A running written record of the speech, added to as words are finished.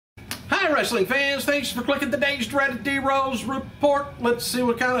Hi wrestling fans, thanks for clicking today's dreaded D-Rose report. Let's see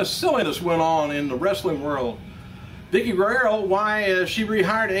what kind of silliness went on in the wrestling world. Vickie Guerrero, why she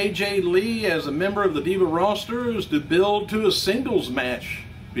rehired AJ Lee as a member of the Diva roster is to build to a singles match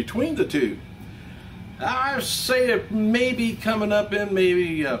between the two. I say it may be coming up in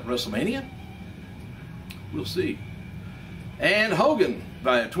maybe WrestleMania. We'll see. And Hogan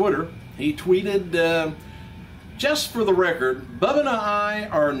via Twitter, he tweeted, just for the record, Bubba and I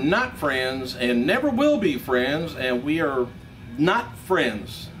are not friends and never will be friends, and we are not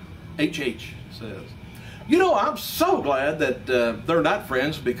friends. HH says. You know, I'm so glad that they're not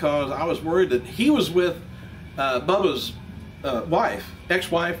friends, because I was worried that he was with Bubba's wife,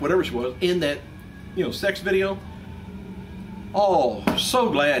 ex-wife, whatever she was, in that, you know, sex video. Oh, so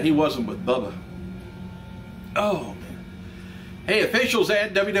glad he wasn't with Bubba. Oh, man. Hey, officials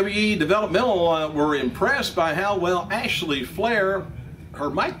at WWE Developmental were impressed by how well Ashley Flair,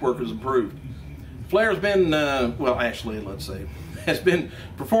 her mic work has improved. Flair's been, well, Ashley, let's say, has been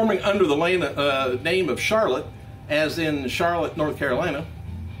performing under the name of Charlotte, as in Charlotte, North Carolina.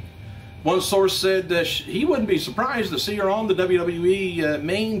 One source said he wouldn't be surprised to see her on the WWE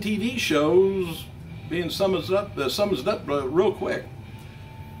main TV shows being summed up real quick.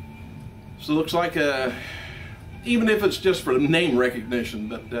 So it looks like, even if it's just for name recognition,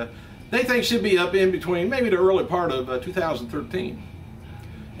 but they think she'll be up in between maybe the early part of 2013.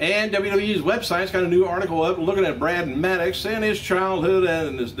 And WWE's website's got a new article up looking at Brad MADDOX and his childhood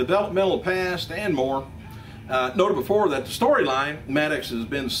and his developmental past and more. Noted before that the storyline, MADDOX has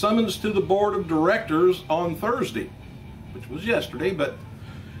been summoned to the board of directors on Thursday, which was yesterday, but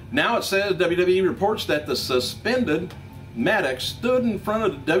now it says WWE reports that the suspended MADDOX stood in front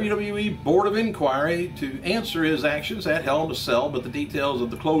of the WWE Board of Inquiry to answer his actions at Hell in a Cell, but the details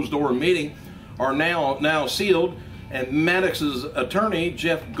of the closed-door meeting are now sealed, and MADDOX's attorney,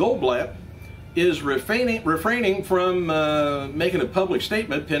 Jeff Goldblatt, is refraining from making a public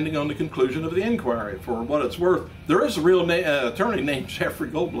statement pending on the conclusion of the inquiry. For what it's worth, there is a real attorney named Jeffrey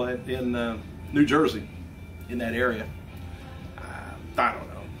Goldblatt in New Jersey, in that area. I don't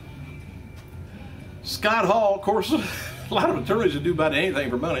know. Scott Hall, of course, a lot of attorneys would do about anything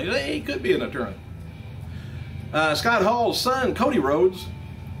for money. He could be an attorney. Scott Hall's son, Cody Rhodes.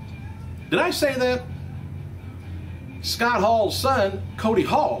 Did I say that? Scott Hall's son, Cody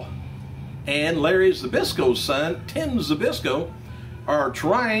Hall, and Larry Zbyszko's son, Tim Zbyszko, are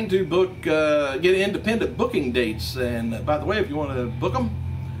trying to book, get independent booking dates. And by the way, if you want to book them,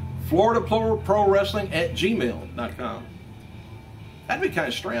 FloridaProWrestling@gmail.com. That'd be kind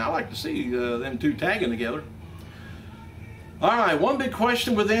of strange. I like to see them two tagging together. All right, one big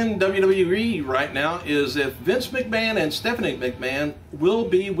question within WWE right now is if Vince McMahon and Stephanie McMahon will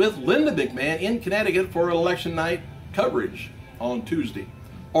be with Linda McMahon in Connecticut for election night coverage on Tuesday,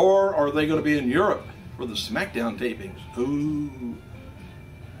 or are they going to be in Europe for the SmackDown tapings? Ooh.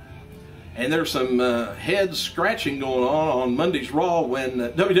 And there's some head scratching going on Monday's Raw when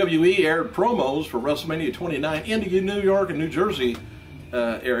WWE aired promos for WrestleMania 29 in the New York and New Jersey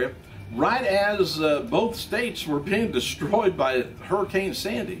area, right as both states were being destroyed by Hurricane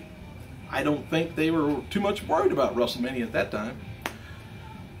Sandy. I don't think they were too much worried about WrestleMania at that time.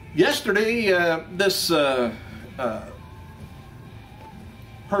 Yesterday, this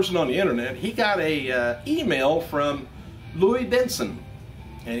person on the internet, he got a email from Louis Benson.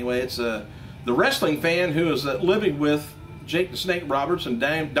 Anyway, it's the wrestling fan who is living with Jake the Snake Roberts and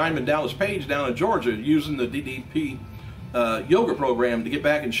Diamond Dallas Page down in Georgia using the DDP yoga program to get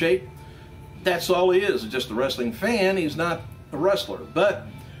back in shape. That's all he is, just a wrestling fan. He's not a wrestler. But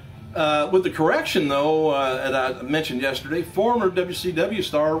with the correction, though, that I mentioned yesterday, former WCW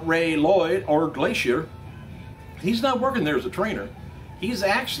star Ray Lloyd, or Glacier, he's not working there as a trainer. He's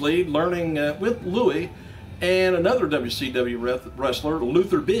actually learning with Louis and another WCW wrestler,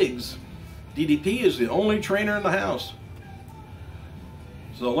 Luther Biggs. DDP is the only trainer in the house.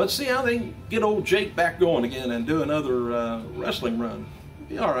 So let's see how they can get old Jake back going again and do another wrestling run.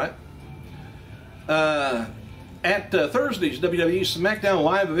 Be all right. At Thursday's WWE SmackDown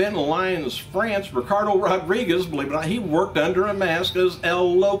Live event in Lyons, France, Ricardo Rodriguez, believe it or not, he worked under a mask as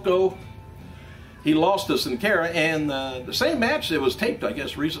El Loco. He lost to Sin Cara, and the same match that was taped, I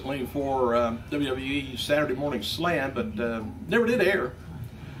guess, recently for WWE Saturday Morning Slam, but never did air.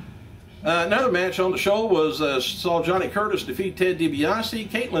 Another match on the show was saw Johnny Curtis defeat Ted DiBiase,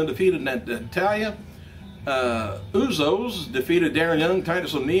 Caitlyn defeated Natalya, Usos defeated Darren Young,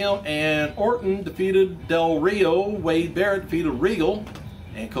 Titus O'Neil, and Orton defeated Del Rio, Wade Barrett defeated Regal,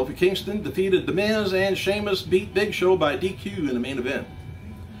 and Kofi Kingston defeated The Miz, and Sheamus beat Big Show by DQ in the main event.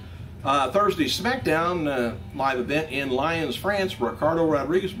 Thursday SmackDown live event in Lyons, France. Ricardo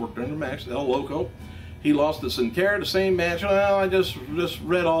Rodriguez worked under Max El Loco. He lost to Sin Cara, the same match. Well, I just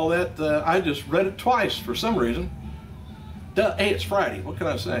read all that. I just read it twice for some reason. Hey, it's Friday. What can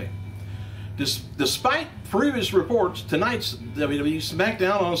I say? Despite previous reports, tonight's WWE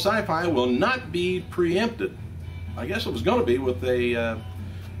SmackDown on Sci-Fi will not be preempted. I guess it was going to be with a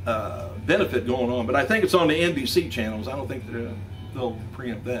benefit going on, but I think it's on the NBC channels. I don't think they'll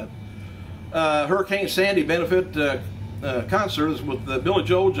preempt that. Hurricane Sandy benefit concert is with Billy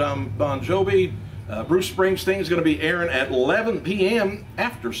Joel, John Bon Jovi. Bruce Springsteen is going to be airing at 11 p.m.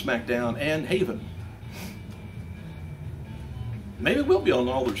 after SmackDown and Haven. Maybe we'll be on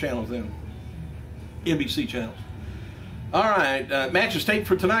all their channels then. NBC channels. All right, matches taped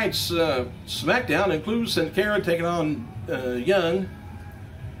for tonight's SmackDown includes Sin Cara taking on Young,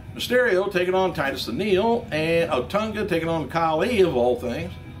 Mysterio taking on Titus O'Neil, and Otunga taking on Kyle Lee, of all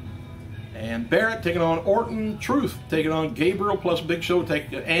things. And Barrett taking on Orton, Truth taking on Gabriel, plus Big Show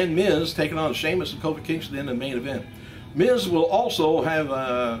and Miz taking on Sheamus and Kofi Kingston in the main event. Miz will also have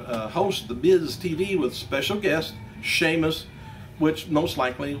host the Miz TV with special guest Sheamus, which most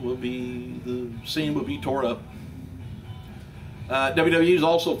likely will be, the scene will be tore up. WWE is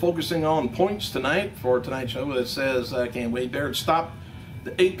also focusing on points tonight for tonight's show. It says, can't wait, Barrett stopped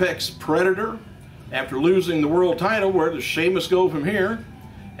the Apex Predator after losing the world title. Where does Sheamus go from here?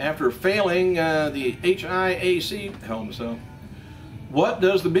 After failing the HIAC, Hell in a Cell. What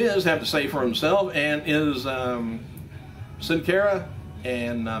does the Miz have to say for himself? And is Sin Cara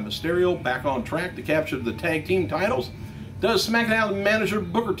and Mysterio back on track to capture the tag team titles? Does SmackDown manager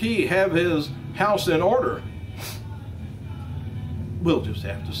Booker T have his house in order? We'll just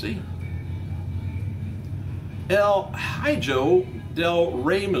have to see. El Hijo del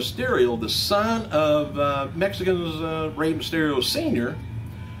Rey Mysterio, the son of Mexican's Rey Mysterio Sr.,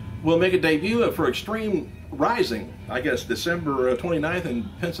 will make a debut for Extreme Rising, I guess December 29th in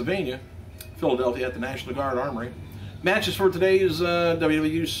Pennsylvania, Philadelphia at the National Guard Armory. Matches for today's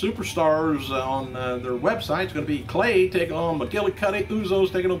WWE Superstars on their website is going to be Clay taking on McGillicuddy,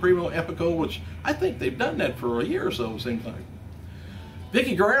 Usos taking on Primo Epico, which I think they've done that for a year or so, it seems like.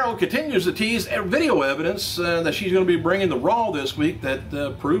 Vickie Guerrero continues to tease video evidence that she's going to be bringing to Raw this week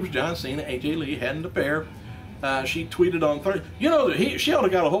that proves John Cena and AJ Lee had an affair. She tweeted on Thursday, you know, she ought to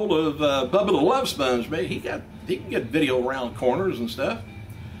got a hold of Bubba the Love Sponge, man. He can get video around corners and stuff.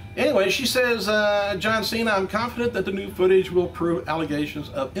 Anyway, she says, John Cena, I'm confident that the new footage will prove allegations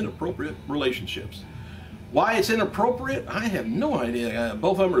of inappropriate relationships. Why it's inappropriate, I have no idea.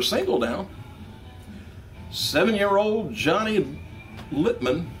 Both of them are single now. 7-year-old Johnny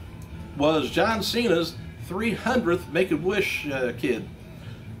Littman was John Cena's 300th Make-A-Wish kid.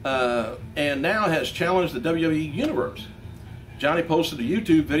 And now has challenged the WWE Universe. Johnny posted a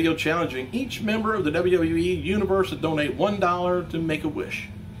YouTube video challenging each member of the WWE Universe to donate $1 to Make-A-Wish.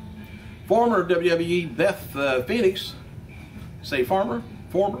 Former WWE Beth Phoenix, say former,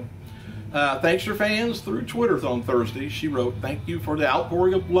 thanks her fans through Twitter on Thursday. She wrote, thank you for the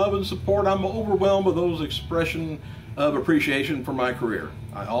outpouring of love and support. I'm overwhelmed with those expressions of appreciation for my career.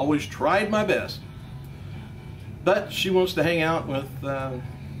 I always tried my best. But she wants to hang out with the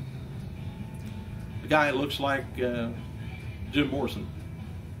guy that looks like Jim Morrison.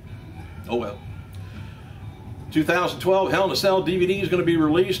 Oh well. 2012 Hell in a Cell DVD is going to be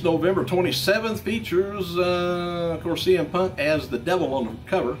released November 27th. Features, of course, CM Punk as the devil on the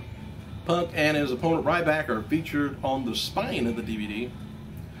cover. Punk and his opponent Ryback are featured on the spine of the DVD.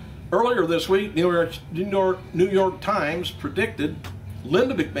 Earlier this week, New York Times predicted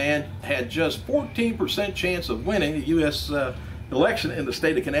Linda McMahon had just 14% chance of winning the U.S. Election in the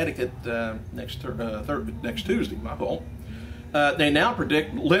state of Connecticut next Tuesday. My fault. They now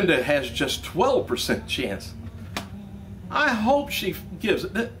predict Linda has just 12% chance. I hope she gives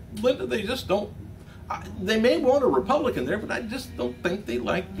it. Linda, they just don't. They may want a Republican there, but I just don't think they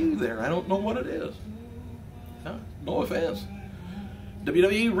like you there. I don't know what it is. No offense.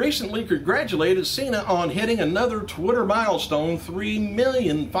 WWE recently congratulated Cena on hitting another Twitter milestone, 3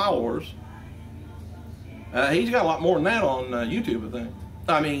 million followers. He's got a lot more than that on YouTube, I think.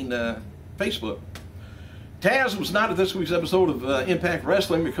 I mean, Facebook. Taz was not at this week's episode of Impact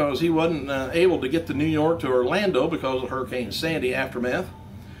Wrestling because he wasn't able to get to New York to Orlando because of Hurricane Sandy aftermath.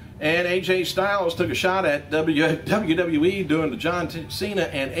 And AJ Styles took a shot at WWE doing the John Cena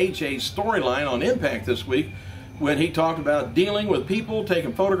and AJ storyline on Impact this week when he talked about dealing with people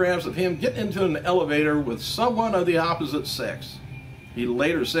taking photographs of him getting into an elevator with someone of the opposite sex. He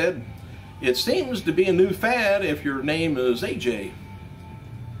later said, "It seems to be a new fad if your name is AJ."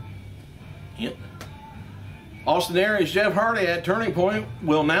 Hint. Austin Aries, Jeff Hardy at Turning Point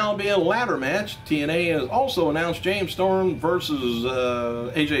will now be a ladder match. TNA has also announced James Storm versus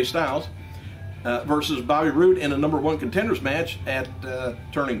AJ Styles versus Bobby Roode in a #1 contenders match at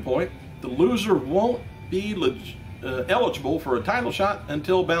Turning Point. The loser won't be eligible for a title shot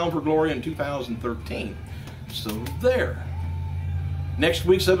until Bound for Glory in 2013. So there. Next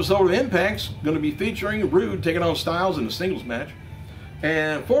week's episode of Impact's going to be featuring Roode taking on Styles in a singles match.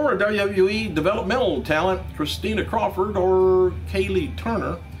 And former WWE developmental talent Christina Crawford or Kaylee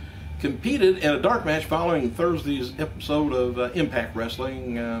Turner competed in a dark match following Thursday's episode of Impact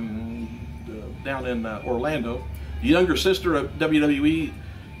Wrestling down in Orlando. The younger sister of WWE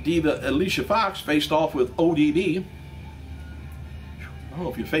diva Alicia Fox faced off with ODB. I don't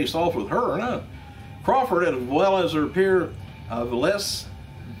know if you faced off with her or not. Crawford, as well as her peer Velez,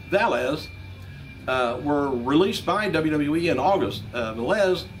 were released by WWE in August.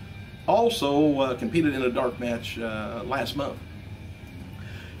 Velez also competed in a dark match last month.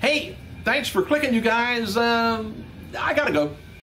 Hey, thanks for clicking, you guys. I gotta go.